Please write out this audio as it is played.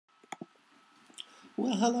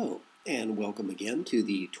Well, hello, and welcome again to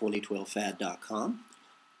the 2012fad.com.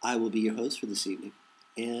 I will be your host for this evening,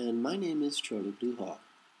 and my name is Charlie Bluehawk.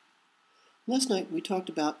 Last night we talked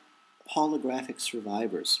about holographic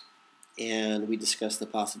survivors, and we discussed the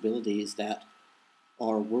possibilities that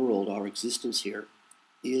our world, our existence here,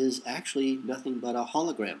 is actually nothing but a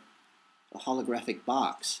hologram, a holographic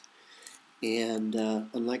box. And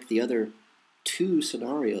unlike the other two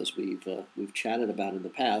scenarios we've chatted about in the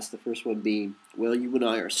past. The first one being, well, you and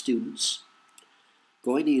I are students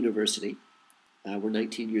going to university. We're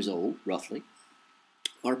 19 years old, roughly.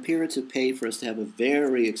 Our parents have paid for us to have a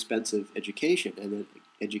very expensive education, and that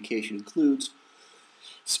education includes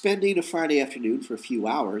spending a Friday afternoon for a few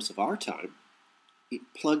hours of our time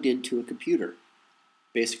plugged into a computer,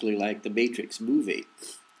 basically like the Matrix movie,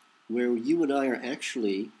 where you and I are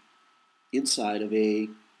actually inside of a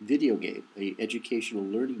video game, an educational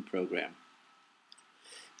learning program.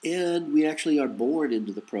 And we actually are born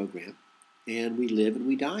into the program, and we live and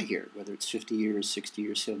we die here, whether it's 50 years, 60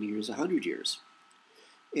 years, 70 years, 100 years.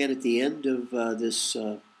 And at the end of this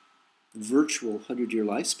virtual 100-year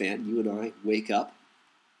lifespan, you and I wake up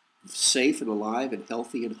safe and alive and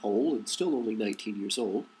healthy and whole and still only 19 years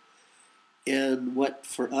old. And what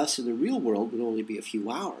for us in the real world would only be a few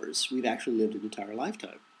hours, we've actually lived an entire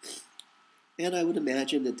lifetime. And I would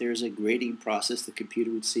imagine that there's a grading process the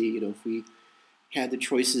computer would see, if we had the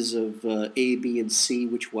choices of A, B, and C,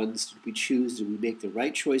 which ones did we choose? Did we make the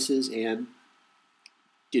right choices? And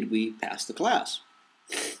did we pass the class?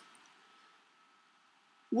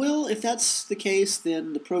 Well, if that's the case,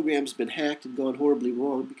 then the program's been hacked and gone horribly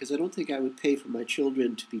wrong, because I don't think I would pay for my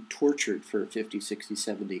children to be tortured for 50, 60,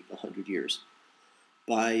 70, 100 years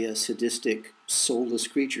by sadistic, soulless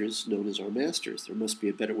creatures known as our masters. There must be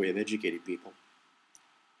a better way of educating people.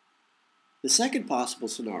 The second possible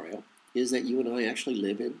scenario is that you and I actually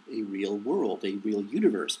live in a real world, a real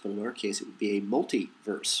universe, but in our case it would be a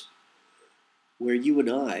multiverse, where you and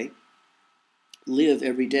I live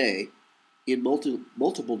every day in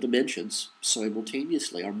multiple dimensions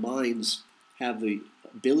simultaneously. Our minds have the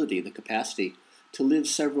ability, the capacity, to live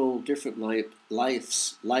several different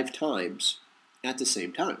lifetimes at the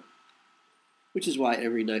same time, which is why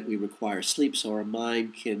every night we require sleep, so our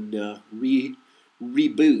mind can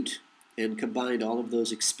reboot and combine all of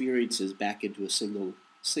those experiences back into a single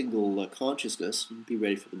consciousness and be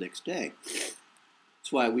ready for the next day.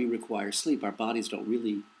 That's why we require sleep. Our bodies don't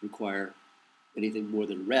really require anything more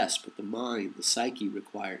than rest, but the mind, the psyche,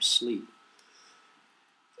 requires sleep.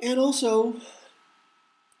 And also,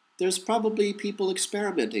 there's probably people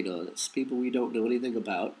experimenting on us, people we don't know anything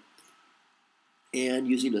about, and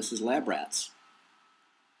using us as lab rats.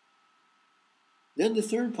 Then the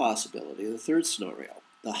third possibility, the third scenario,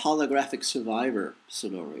 the holographic survivor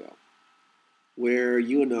scenario, where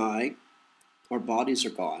you and I, our bodies are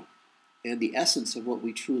gone, and the essence of what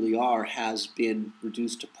we truly are has been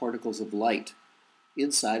reduced to particles of light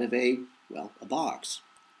inside of a box.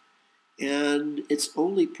 And its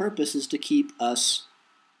only purpose is to keep us,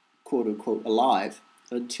 quote unquote, alive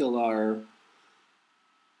until our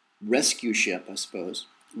rescue ship, I suppose,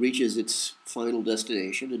 reaches its final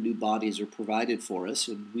destination and new bodies are provided for us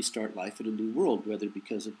and we start life in a new world, whether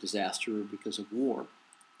because of disaster or because of war.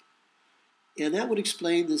 And that would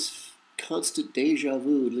explain this constant deja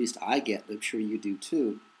vu, at least I get, and I'm sure you do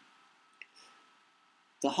too.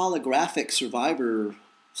 The holographic survivor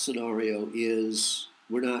scenario is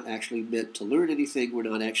we're not actually meant to learn anything, we're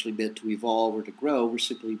not actually meant to evolve or to grow, we're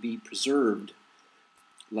simply being preserved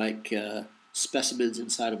like specimens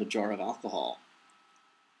inside of a jar of alcohol.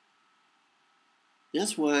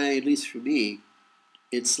 That's why, at least for me,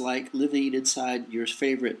 it's like living inside your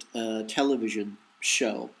favorite television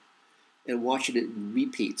show and watching it in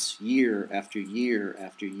repeats year after year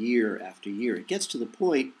after year after year. It gets to the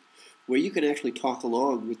point where you can actually talk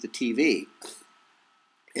along with the TV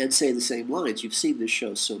and say the same lines. You've seen this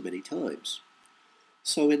show so many times.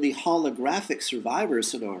 So in the holographic survivor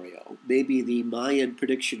scenario, maybe the Mayan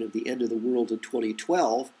prediction of the end of the world in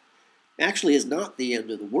 2012 actually is not the end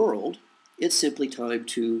of the world. It's simply time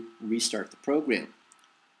to restart the program.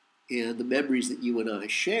 And the memories that you and I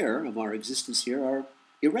share of our existence here are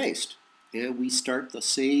erased. And we start the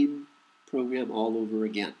same program all over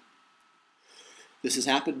again. This has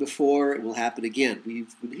happened before, it will happen again.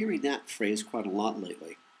 We've been hearing that phrase quite a lot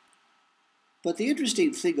lately. But the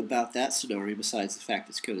interesting thing about that scenario, besides the fact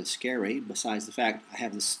it's kind of scary, besides the fact I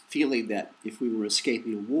have this feeling that if we were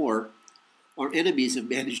escaping a war, our enemies have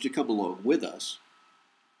managed to come along with us.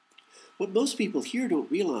 What most people here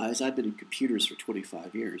don't realize, I've been in computers for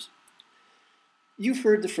 25 years. You've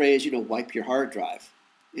heard the phrase, wipe your hard drive.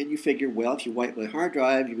 And you figure, well, if you wipe my hard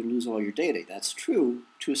drive, you're going to lose all your data. That's true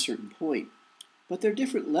to a certain point. But there are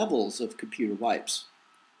different levels of computer wipes.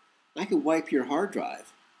 I can wipe your hard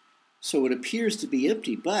drive so it appears to be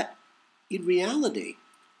empty, but in reality,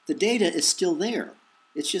 the data is still there.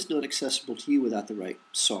 It's just not accessible to you without the right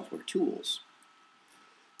software tools.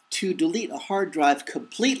 To delete a hard drive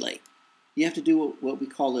completely, you have to do what we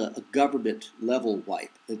call a government level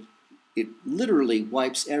wipe. It literally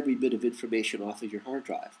wipes every bit of information off of your hard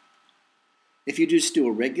drive. If you just do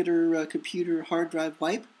a regular computer hard drive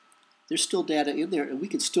wipe, there's still data in there, and we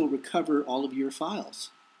can still recover all of your files.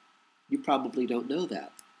 You probably don't know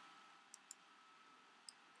that.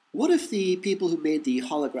 What if the people who made the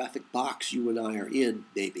holographic box you and I are in,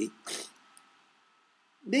 maybe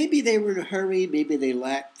they were in a hurry, maybe they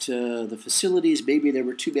lacked the facilities, maybe there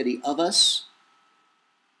were too many of us,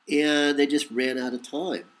 and they just ran out of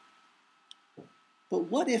time.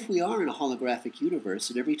 But what if we are in a holographic universe,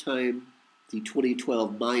 and every time the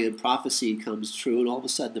 2012 Mayan prophecy comes true, and all of a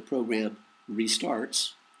sudden the program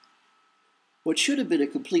restarts, what should have been a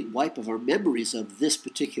complete wipe of our memories of this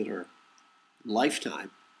particular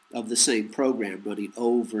lifetime of the same program running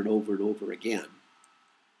over and over and over again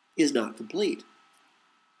is not complete?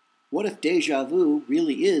 What if deja vu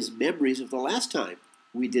really is memories of the last time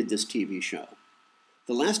we did this TV show?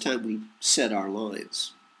 The last time we said our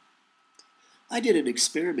lines? I did an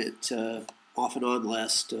experiment off and on the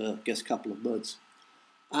last, couple of months.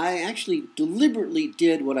 I actually deliberately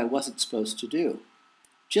did what I wasn't supposed to do,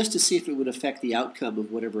 just to see if it would affect the outcome of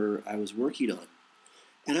whatever I was working on.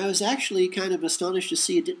 And I was actually kind of astonished to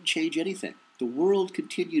see it didn't change anything. The world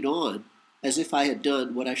continued on as if I had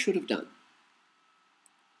done what I should have done.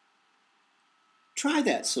 Try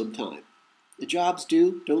that sometime. The jobs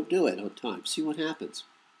don't do it on time. See what happens.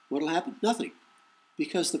 What'll happen? Nothing.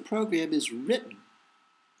 Because the program is written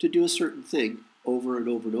to do a certain thing over and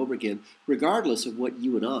over and over again, regardless of what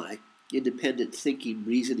you and I, independent thinking,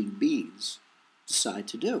 reasoning beings, decide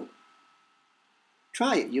to do.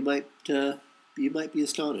 Try it. You might be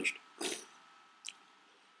astonished.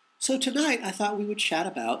 So tonight I thought we would chat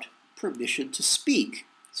about permission to speak.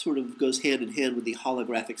 Sort of goes hand in hand with the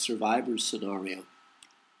holographic survivors scenario.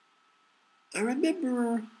 I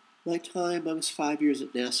remember my time, I was 5 years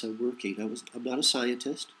at NASA working. I'm not a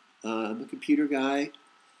scientist. I'm a computer guy.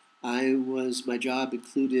 My job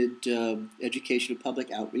included education and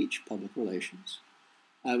public outreach, public relations.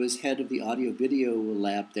 I was head of the audio-video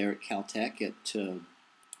lab there at Caltech at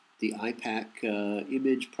the IPAC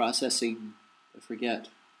image processing,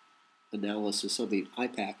 analysis, something,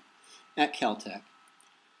 IPAC, at Caltech.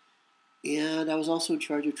 And I was also in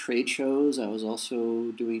charge of trade shows. I was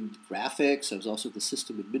also doing graphics. I was also the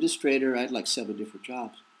system administrator. I had like 7 different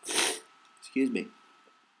jobs. Excuse me.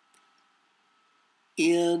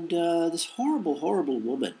 And this horrible, horrible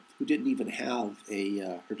woman who didn't even have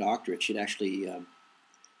her doctorate, she had actually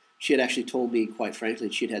told me, quite frankly,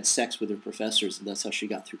 that she'd had sex with her professors, and that's how she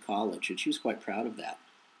got through college. And she was quite proud of that.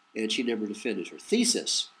 And she never defended her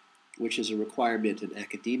thesis, which is a requirement in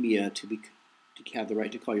academia to have the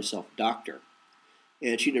right to call yourself a doctor.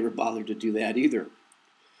 And she never bothered to do that either.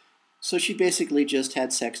 So she basically just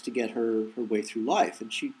had sex to get her way through life,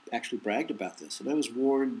 and she actually bragged about this. And I was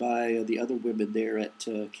warned by the other women there at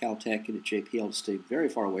Caltech and at JPL to stay very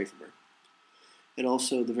far away from her. And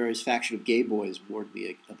also the various faction of gay boys warned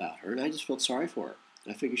me about her, and I just felt sorry for her.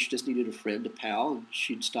 I figured she just needed a friend, a pal, and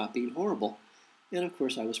she'd stop being horrible. And of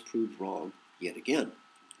course I was proved wrong yet again.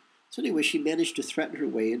 So anyway, she managed to threaten her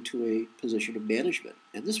way into a position of management.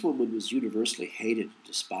 And this woman was universally hated and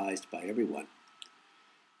despised by everyone.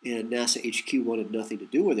 And NASA HQ wanted nothing to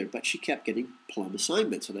do with her, but she kept getting plum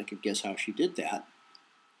assignments, and I could guess how she did that.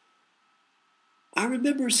 I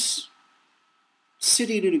remember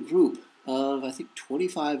sitting in a group of, I think,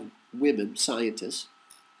 25 women scientists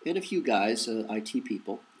and a few guys, IT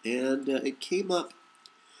people, and it came up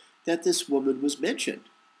that this woman was mentioned.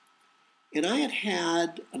 And I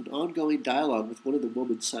had an ongoing dialogue with one of the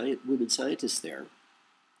women scientists there.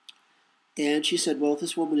 And she said, well, if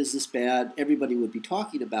this woman is this bad, everybody would be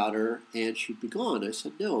talking about her and she'd be gone. I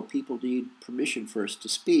said, no, people need permission first to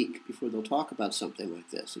speak before they'll talk about something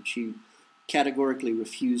like this. And she categorically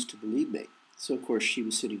refused to believe me. So, of course, she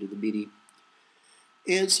was sitting in the meeting.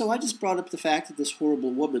 And so I just brought up the fact that this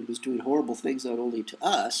horrible woman was doing horrible things not only to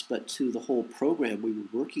us, but to the whole program we were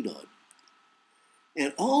working on.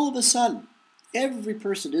 And all of a sudden, every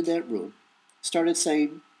person in that room started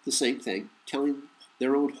saying the same thing, telling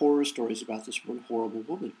their own horror stories about this one horrible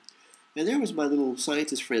woman. And there was my little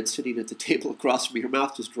scientist friend sitting at the table across from me. Her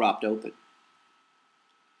mouth just dropped open.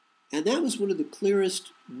 And that was one of the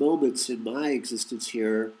clearest moments in my existence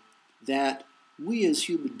here that we as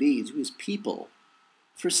human beings, we as people,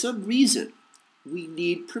 for some reason, we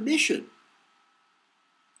need permission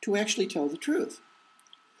to actually tell the truth.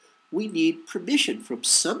 We need permission from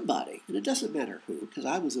somebody, and it doesn't matter who, because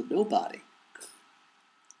I was a nobody.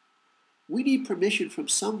 We need permission from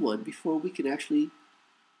someone before we can actually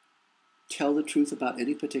tell the truth about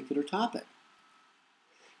any particular topic.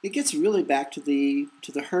 It gets really back to the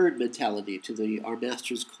herd mentality, to our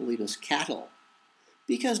masters calling us cattle,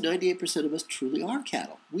 because 98% of us truly are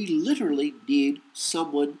cattle. We literally need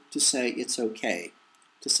someone to say it's okay,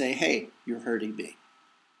 to say, hey, you're hurting me,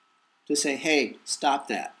 to say, hey, stop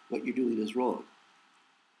that, what you're doing is wrong.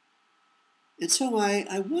 And so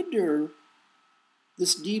I wonder,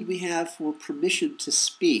 this need we have for permission to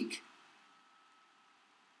speak.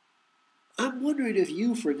 I'm wondering if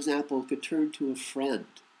you, for example, could turn to a friend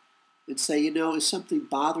and say, you know, is something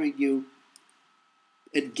bothering you?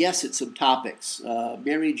 And guess at some topics.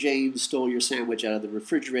 Mary Jane stole your sandwich out of the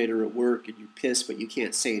refrigerator at work and you're pissed, but you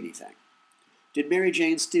can't say anything. Did Mary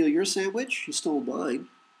Jane steal your sandwich? She stole mine.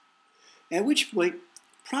 At which point,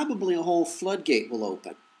 probably a whole floodgate will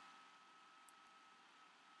open.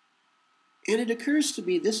 And it occurs to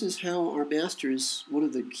me this is how our masters, one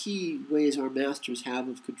of the key ways our masters have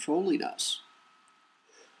of controlling us,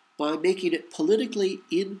 by making it politically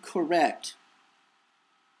incorrect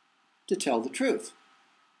to tell the truth.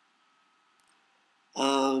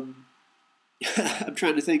 I'm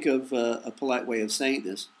trying to think of a polite way of saying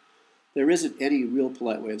this. There isn't any real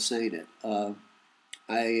polite way of saying it.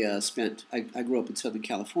 I grew up in Southern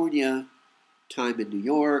California, time in New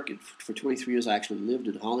York, and for 23 years I actually lived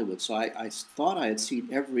in Hollywood, so I thought I had seen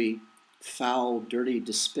every foul, dirty,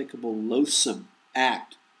 despicable, loathsome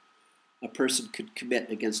act a person could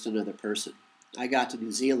commit against another person. I got to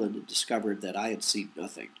New Zealand and discovered that I had seen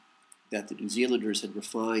nothing, that the New Zealanders had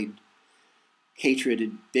refined hatred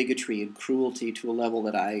and bigotry and cruelty to a level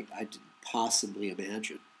that I didn't possibly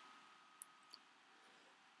imagine.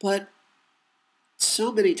 But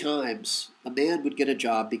so many times a man would get a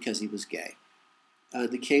job because he was gay.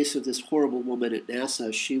 In the case of this horrible woman at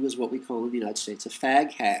NASA, she was what we call in the United States a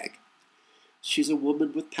fag hag. She's a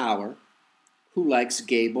woman with power who likes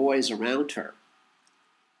gay boys around her.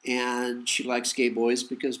 And she likes gay boys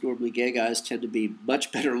because normally gay guys tend to be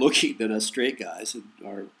much better looking than us straight guys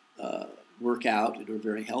and work out and are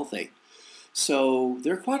very healthy. So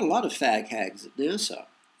there are quite a lot of fag hags at NASA.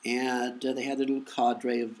 And they had their little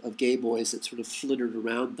cadre of gay boys that sort of flittered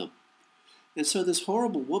around them. And so this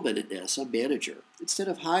horrible woman at NASA, manager, instead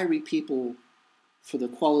of hiring people for the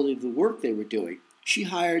quality of the work they were doing, she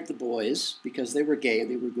hired the boys because they were gay and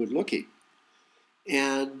they were good looking.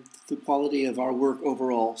 And the quality of our work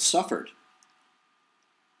overall suffered.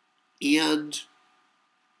 And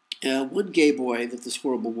one gay boy that this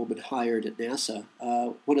horrible woman hired at NASA,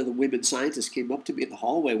 one of the women scientists came up to me in the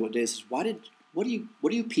hallway one day and says, what are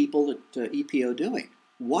you people at EPO doing?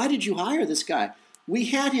 Why did you hire this guy? We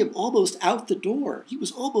had him almost out the door. He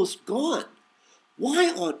was almost gone. Why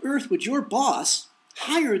on earth would your boss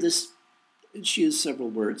hire this? And she has several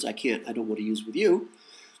words I don't want to use with you.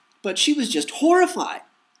 But she was just horrified.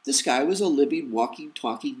 This guy was a living, walking,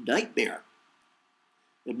 talking nightmare.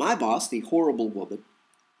 And my boss, the horrible woman,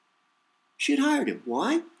 she had hired him.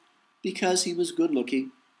 Why? Because he was good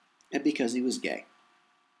looking and because he was gay.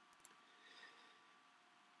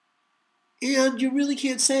 And you really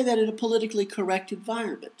can't say that in a politically correct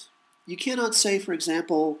environment. You cannot say, for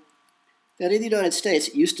example, that in the United States,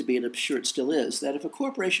 it used to be, and I'm sure it still is, that if a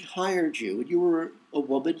corporation hired you and you were a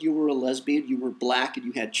woman, you were a lesbian, you were black, and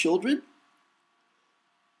you had children,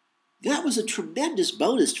 that was a tremendous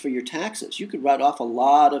bonus for your taxes. You could write off a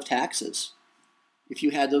lot of taxes if you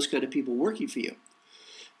had those kind of people working for you.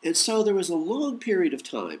 And so there was a long period of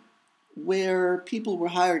time where people were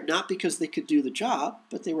hired not because they could do the job,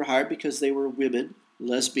 but they were hired because they were women,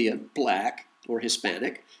 lesbian, black, or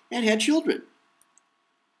Hispanic, and had children.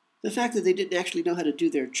 The fact that they didn't actually know how to do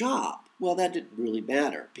their job, well, that didn't really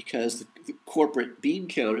matter because the corporate bean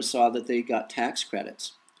counters saw that they got tax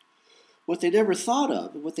credits. What they never thought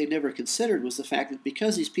of and what they never considered was the fact that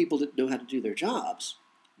because these people didn't know how to do their jobs,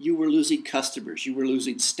 you were losing customers, you were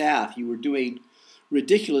losing staff, you were doing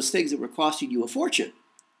ridiculous things that were costing you a fortune.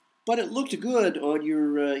 But it looked good on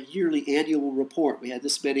your yearly annual report. We had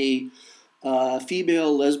this many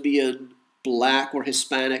female, lesbian, black, or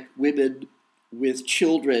Hispanic women with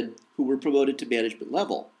children who were promoted to management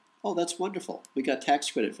level. Oh, that's wonderful. We got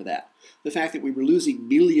tax credit for that. The fact that we were losing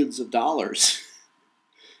millions of dollars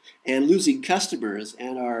and losing customers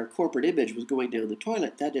and our corporate image was going down the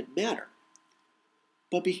toilet, that didn't matter.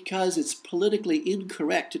 But because it's politically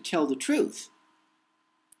incorrect to tell the truth,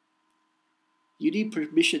 You need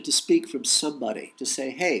permission to speak from somebody, to say,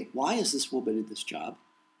 hey, why is this woman in this job?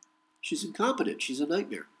 She's incompetent. She's a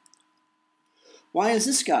nightmare. Why is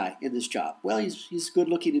this guy in this job? Well, he's good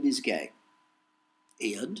looking and he's gay.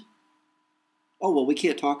 And? Oh, well, we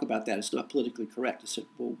can't talk about that. It's not politically correct. I said,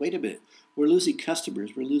 well, wait a minute. We're losing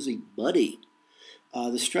customers. We're losing money.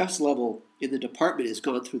 The stress level in the department has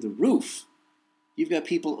gone through the roof. You've got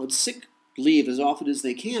people on sick leave as often as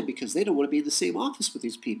they can because they don't want to be in the same office with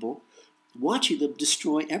these people, watching them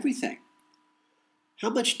destroy everything. How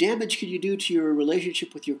much damage can you do to your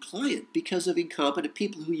relationship with your client because of incompetent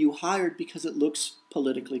people who you hired because it looks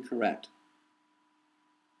politically correct?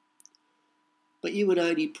 But you and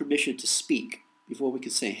I need permission to speak before we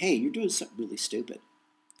can say, hey, you're doing something really stupid.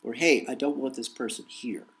 Or, hey, I don't want this person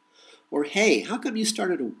here. Or, hey, how come you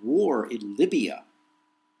started a war in Libya?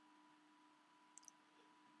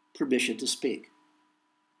 Permission to speak.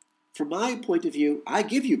 From my point of view, I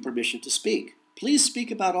give you permission to speak. Please speak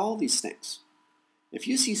about all these things. If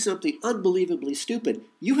you see something unbelievably stupid,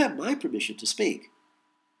 you have my permission to speak.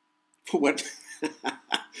 For what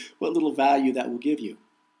little value that will give you.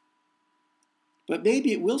 But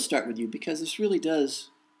maybe it will start with you because it really does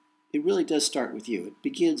start with you. It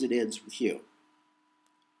begins and ends with you.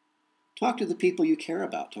 Talk to the people you care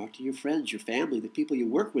about. Talk to your friends, your family, the people you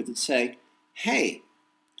work with, and say, hey,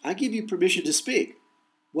 I give you permission to speak.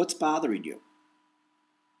 What's bothering you?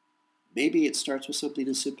 Maybe it starts with something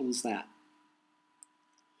as simple as that.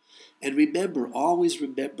 And remember, always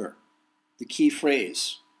remember the key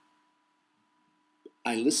phrase.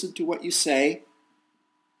 I listen to what you say.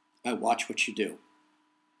 I watch what you do.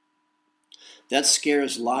 That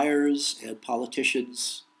scares liars and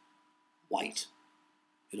politicians white.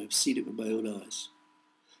 And I've seen it with my own eyes.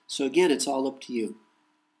 So again, it's all up to you.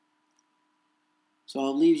 So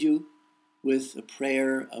I'll leave you with a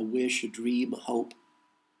prayer, a wish, a dream, a hope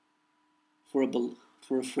for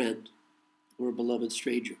a friend or a beloved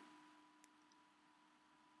stranger.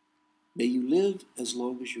 May you live as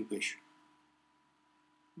long as you wish.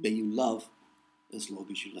 May you love as long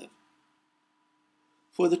as you live.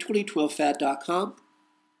 For the 2012fad.com,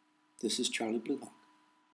 this is Charlie Bluehawk.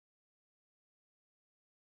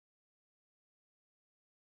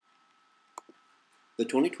 The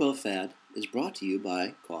 2012 Fad is brought to you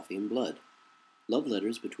by Coffee and Blood, Love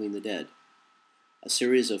Letters Between the Dead, a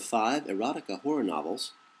series of 5 erotica horror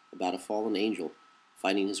novels about a fallen angel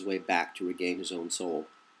finding his way back to regain his own soul,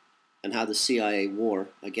 and how the CIA war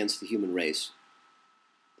against the human race,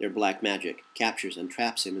 their black magic, captures and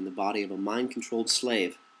traps him in the body of a mind-controlled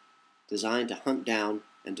slave designed to hunt down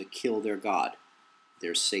and to kill their god,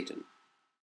 their Satan.